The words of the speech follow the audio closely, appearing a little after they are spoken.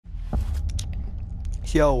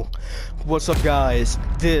Yo, what's up guys?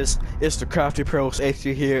 This is the Crafty Pros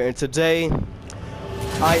HG here, and today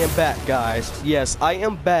I am back, guys. Yes, I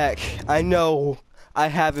am back. I know I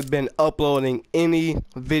haven't been uploading any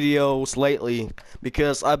videos lately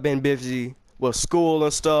because I've been busy with school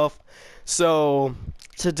and stuff. So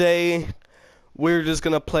today we're just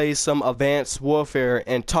gonna play some Advanced Warfare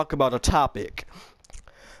and talk about a topic.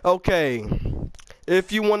 Okay,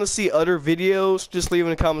 if you want to see other videos, just leave in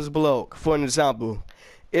the comments below. For an example,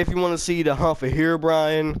 if you want to see the Hunt for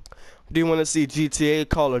Herobrine, do you want to see GTA,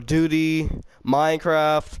 Call of Duty,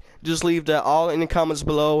 Minecraft, just leave that all in the comments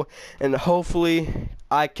below, and hopefully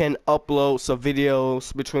I can upload some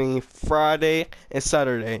videos between Friday and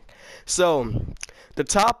Saturday. So the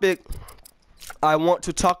topic I want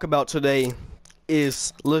to talk about today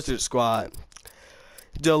is Lizard Squad.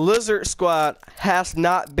 The Lizard Squad has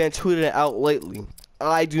not been tweeted out lately.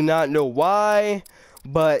 I do not know why,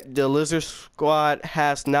 but the Lizard Squad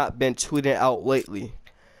has not been tweeted out lately.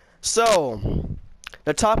 So,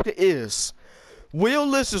 the topic is, will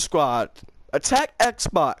Lizard Squad attack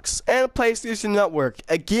Xbox and PlayStation Network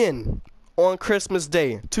again on Christmas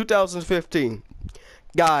Day 2015?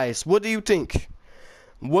 Guys, what do you think?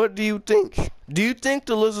 What do you think? Do you think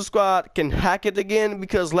the Lizard Squad can hack it again?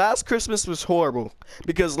 Because last Christmas was horrible.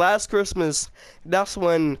 Because last Christmas, that's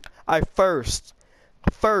when I first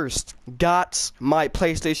got my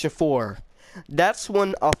PlayStation 4. That's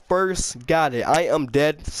when I first got it. I am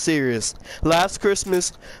dead serious. Last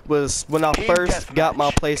Christmas was when I first got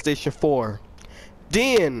my PlayStation 4.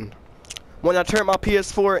 Then, when I turned my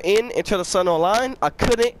PS4 in and turned the sun online, I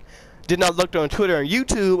couldn't. Then I looked on Twitter and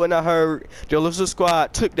YouTube, and I heard the Lizard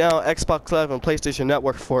Squad took down Xbox Live and PlayStation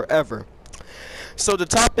Network forever. So the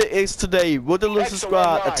topic is today, will the Lizard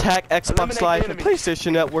Squad attack Xbox Live and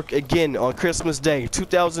PlayStation Network again on Christmas Day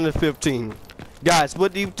 2015? Guys,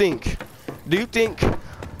 what do you think? Do you think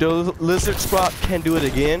the Lizard Squad can do it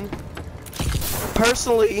again?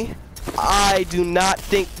 Personally, I do not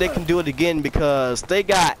think they can do it again because they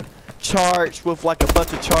got charged with like a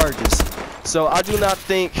bunch of charges. So I do not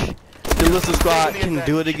think the Lizard Squad can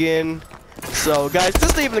do it again. So guys,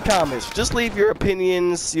 just leave in the comments. Just leave your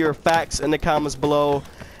opinions, your facts in the comments below.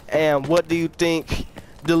 And what do you think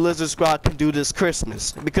the Lizard Squad can do this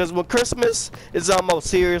Christmas? Because when Christmas is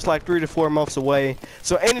almost here, it's like 3 to 4 months away.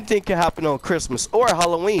 So anything can happen on Christmas or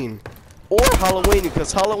Halloween.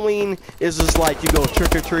 Because Halloween is just like you go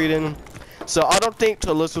trick-or-treating. So I don't think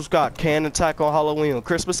the Lizard Squad can attack on Halloween or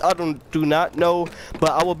Christmas. I do not know, but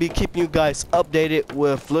I will be keeping you guys updated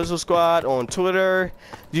with Lizard Squad on Twitter,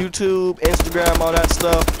 YouTube, Instagram, all that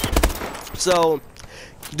stuff. So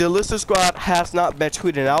the Lizard Squad has not been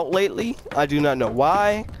tweeted out lately. I do not know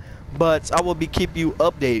why, but I will be keeping you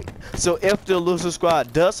updated. So if the Lizard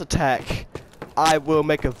Squad does attack, I will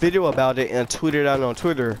make a video about it and tweet it out on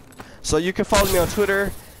Twitter. So you can follow me on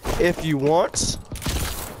Twitter if you want.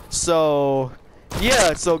 So,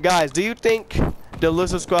 yeah, so guys, do you think the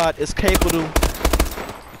Lizard Squad is capable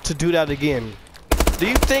to do that again? Do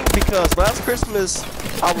you think, because last Christmas,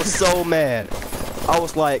 I was so mad. I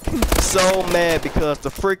was like, so mad because the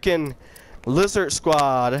freaking Lizard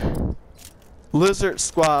Squad,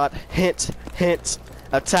 hint,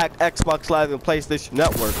 attacked Xbox Live and PlayStation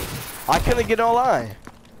Network. I couldn't get online.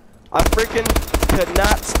 I freaking could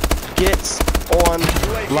not get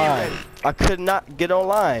online. I could not get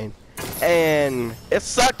online, and it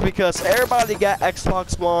sucked because everybody got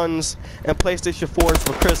Xbox Ones and PlayStation 4s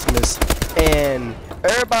for Christmas, and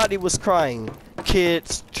everybody was crying.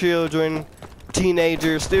 Kids, children,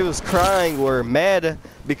 teenagers, they was crying, were mad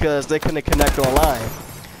because they couldn't connect online.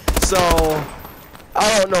 So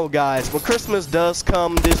I don't know, guys. When Christmas does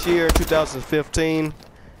come this year, 2015,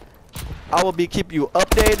 I will be keeping you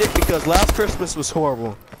updated because last Christmas was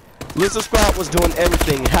horrible. Lizard Squad was doing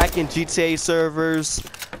everything, hacking GTA servers,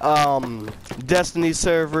 Destiny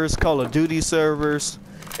servers, Call of Duty servers.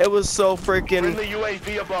 It was so freaking,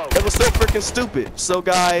 stupid. So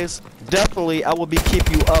guys, definitely I will be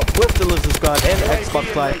keeping you up with the Lizard Squad and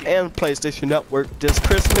Xbox Live and PlayStation Network this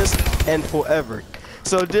Christmas and forever.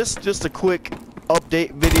 So this just a quick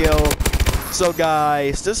update video. So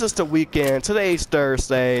guys, this is the weekend. Today's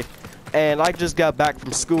Thursday, and I just got back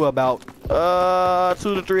from school about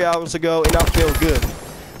 2 to 3 hours ago, and I feel good.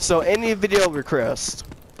 So any video requests,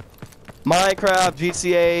 Minecraft,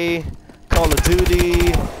 GTA, Call of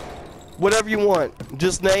Duty, whatever you want,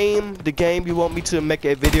 just name the game you want me to make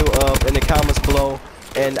a video of in the comments below,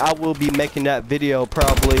 and I will be making that video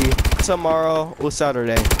probably tomorrow or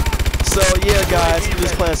Saturday. So yeah guys, I'm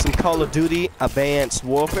just playing some Call of Duty Advanced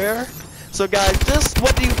Warfare. So guys, just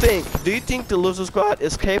what do you think? Do you think the Lizard Squad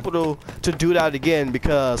is capable to do that again?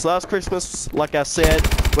 Because last Christmas, like I said,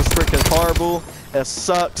 was freaking horrible. It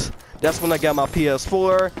sucked. That's when I got my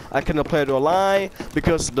PS4. I couldn't play it online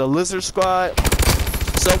because of the Lizard Squad.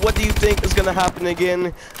 So what do you think is gonna happen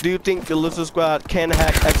again? Do you think the Lizard Squad can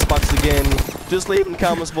hack Xbox again? Just leave in the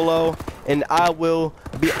comments below and I will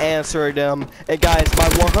be answering them. And guys, my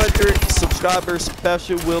 100 subscribers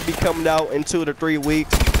special will be coming out in 2 to 3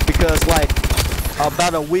 weeks because like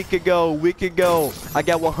about a week ago, I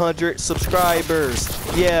got 100 subscribers.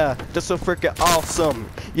 Yeah, that's so freaking awesome.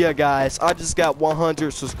 Yeah guys, I just got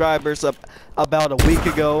 100 subscribers about a week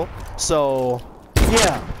ago. So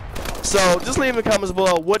yeah. So just leave in the comments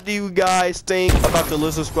below, what do you guys think about the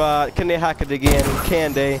Lizard Squad? Can they hack it again?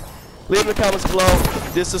 Can they? Leave in the comments below.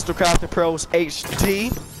 This is the Crafty Pros HD,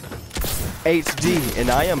 and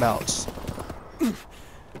I am out.